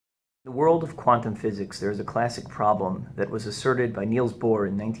In the world of quantum physics, there is a classic problem that was asserted by Niels Bohr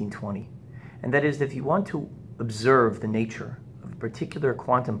in 1920, and that is that if you want to observe the nature of a particular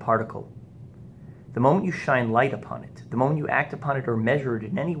quantum particle, the moment you shine light upon it, the moment you act upon it or measure it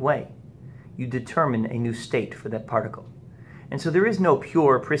in any way, you determine a new state for that particle. And so there is no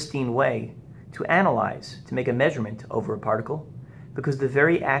pure, pristine way to analyze, to make a measurement over a particle, because the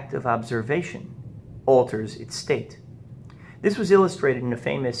very act of observation alters its state. This was illustrated in a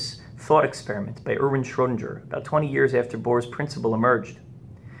famous thought experiment by Erwin Schrödinger about 20 years after Bohr's principle emerged,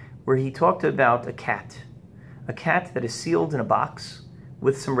 where he talked about a cat that is sealed in a box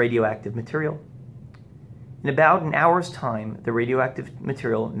with some radioactive material. In about an hour's time, the radioactive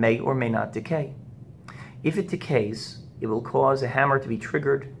material may or may not decay. If it decays, it will cause a hammer to be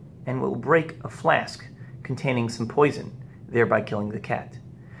triggered and will break a flask containing some poison, thereby killing the cat.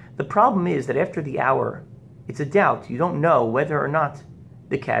 The problem is that after the hour, it's a doubt. You don't know whether or not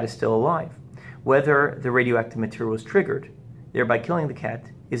the cat is still alive. Whether the radioactive material was triggered, thereby killing the cat,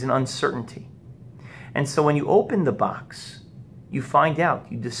 is an uncertainty. And so when you open the box, you find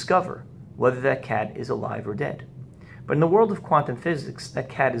out, you discover whether that cat is alive or dead. But in the world of quantum physics, that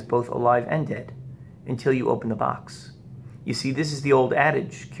cat is both alive and dead until you open the box. You see, this is the old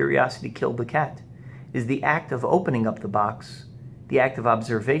adage, curiosity killed the cat. It is the act of opening up the box, the act of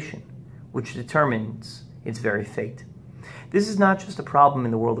observation, which determines its very fate. This is not just a problem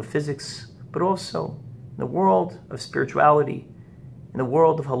in the world of physics, but also in the world of spirituality, in the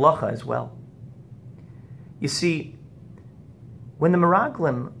world of halacha as well. You see, when the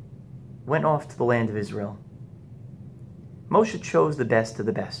Meraglim went off to the land of Israel, Moshe chose the best of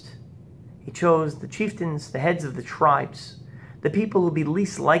the best. He chose the chieftains, the heads of the tribes, the people who would be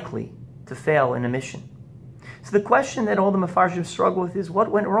least likely to fail in a mission. So the question that all the Mefarshim struggle with is,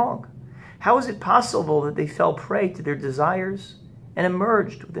 what went wrong? How is it possible that they fell prey to their desires and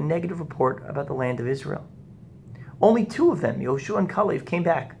emerged with a negative report about the land of Israel? Only two of them, Yoshua and Kalev, came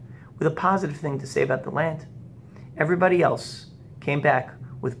back with a positive thing to say about the land. Everybody else came back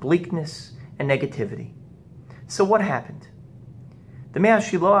with bleakness and negativity. So what happened? The Mea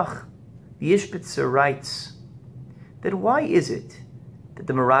Shiloach, the Ishbitzer, writes that why is it that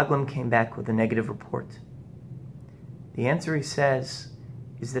the Meraglim came back with a negative report? The answer, he says,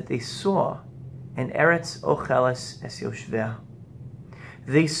 is that they saw an Eretz Ocheles es Yoshvea.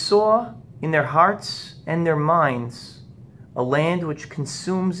 They saw in their hearts and their minds a land which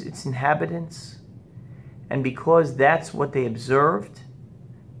consumes its inhabitants, and because that's what they observed,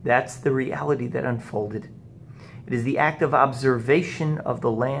 that's the reality that unfolded. It is the act of observation of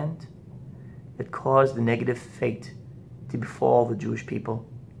the land that caused the negative fate to befall the Jewish people.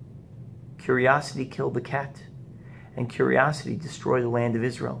 Curiosity killed the cat, and curiosity destroyed the land of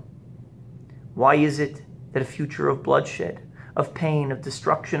Israel. Why is it that a future of bloodshed, of pain, of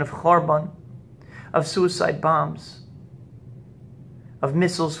destruction, of Chorban, of suicide bombs, of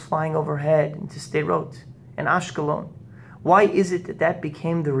missiles flying overhead into Sderot and Ashkelon, why is it that that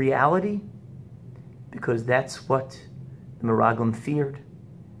became the reality? Because that's what the Meraglim feared,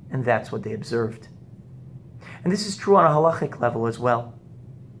 and that's what they observed. And this is true on a halachic level as well.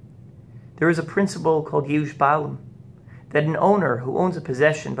 There is a principle called Yush Baalim, that an owner who owns a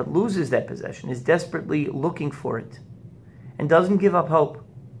possession but loses that possession is desperately looking for it and doesn't give up hope.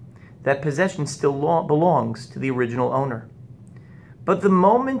 That possession still belongs to the original owner. But the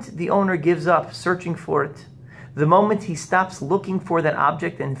moment the owner gives up searching for it, the moment he stops looking for that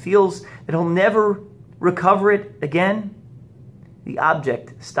object and feels that he'll never recover it again, the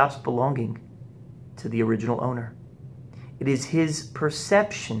object stops belonging to the original owner. It is his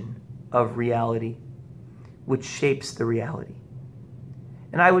perception of reality which shapes the reality.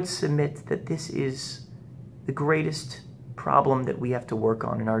 And I would submit that this is the greatest problem that we have to work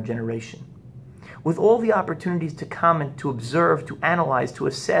on in our generation. With all the opportunities to comment, to observe, to analyze, to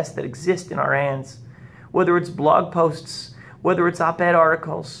assess that exist in our hands, whether it's blog posts, whether it's op-ed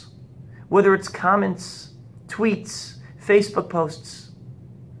articles, whether it's comments, tweets, Facebook posts,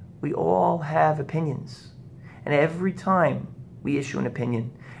 we all have opinions. And every time we issue an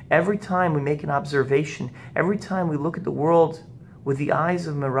opinion, every time we make an observation, every time we look at the world with the eyes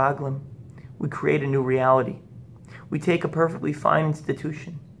of Meraglim, we create a new reality. We take a perfectly fine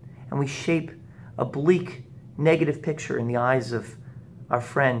institution and we shape a bleak, negative picture in the eyes of our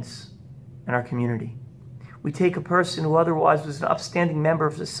friends and our community. We take a person who otherwise was an upstanding member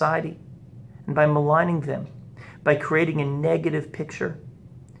of society, and by maligning them, by creating a negative picture,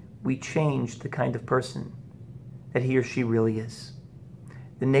 we change the kind of person that he or she really is.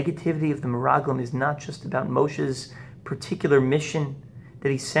 The negativity of the Meraglim is not just about Moshe's particular mission that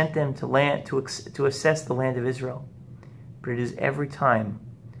he sent them to assess the land of Israel, but it is every time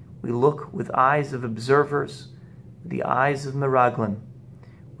we look with eyes of observers, with the eyes of Meraglim,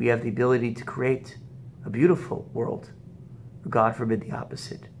 we have the ability to create a beautiful world, or God forbid the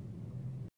opposite,